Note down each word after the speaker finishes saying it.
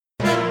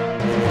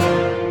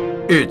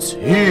It's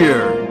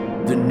here,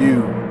 the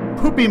new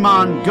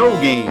POOPIEMON Go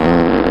game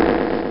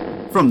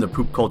from the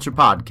Poop Culture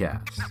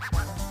Podcast.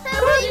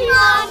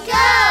 POOPIEMON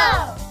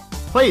Go!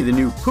 Play the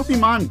new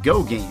POOPIEMON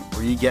Go game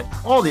where you get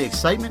all the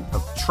excitement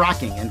of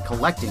tracking and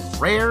collecting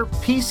rare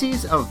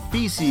pieces of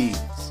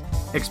feces.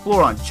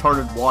 Explore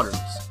uncharted waters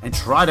and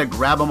try to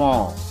grab them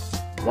all.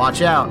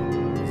 Watch out,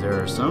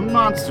 there are some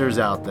monsters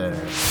out there.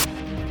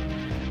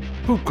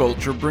 Poop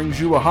Culture brings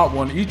you a hot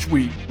one each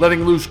week,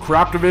 letting loose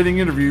captivating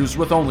interviews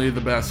with only the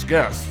best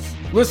guests.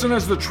 Listen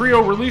as the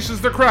trio releases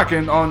the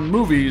Kraken on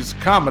movies,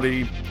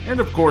 comedy,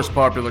 and of course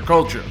popular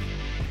culture.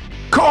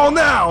 Call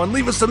now and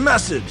leave us a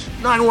message.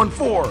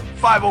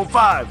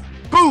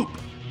 914-505-POOP.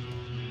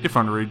 If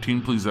under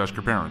 18, please ask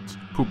your parents.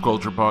 Poop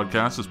Culture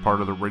Podcast is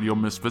part of the Radio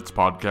Misfits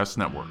Podcast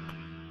Network.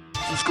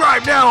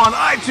 Subscribe now on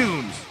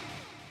iTunes.